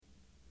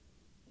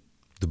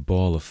The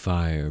ball of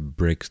fire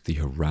breaks the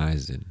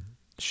horizon,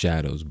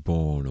 shadows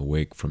born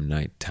awake from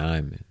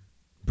night-timin.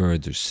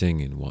 Birds are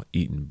singing while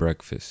eating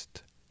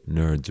breakfast,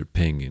 nerds are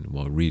pinging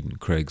while reading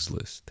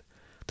Craigslist.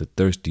 The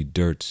thirsty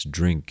dirt's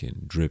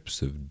drinking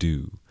drips of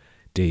dew,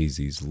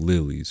 daisies,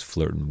 lilies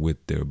flirting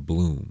with their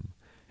bloom.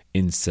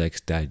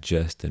 Insects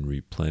digest and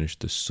replenish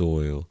the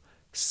soil,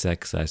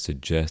 sex I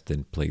suggest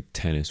and play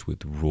tennis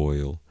with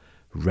royal.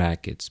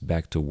 Rackets,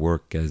 back to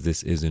work as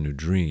this isn't a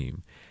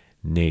dream.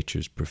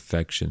 Nature's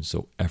perfection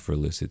so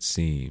effortless it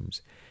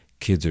seems.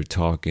 Kids are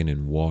talking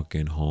and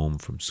walking home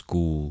from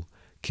school.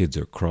 Kids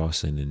are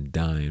crossing and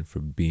dying for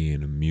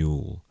being a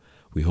mule.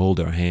 We hold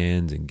our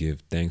hands and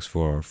give thanks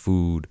for our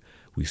food.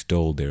 We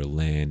stole their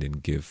land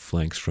and give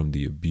flanks from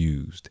the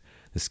abused.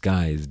 The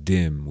sky is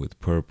dim with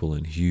purple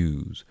and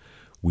hues.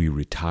 We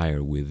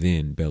retire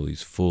within,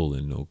 bellies full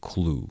and no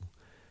clue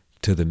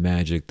to the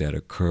magic that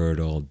occurred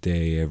all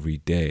day, every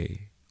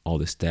day. All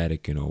the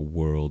static in our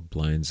world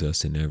blinds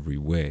us in every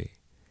way.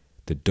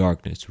 The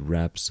darkness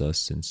wraps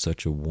us in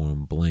such a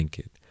warm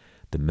blanket.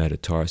 The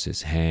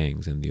metatarsus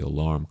hangs and the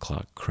alarm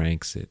clock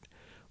cranks it.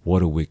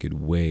 What a wicked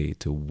way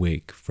to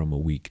wake from a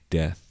weak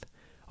death,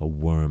 a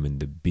worm in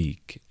the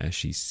beak as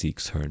she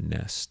seeks her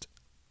nest.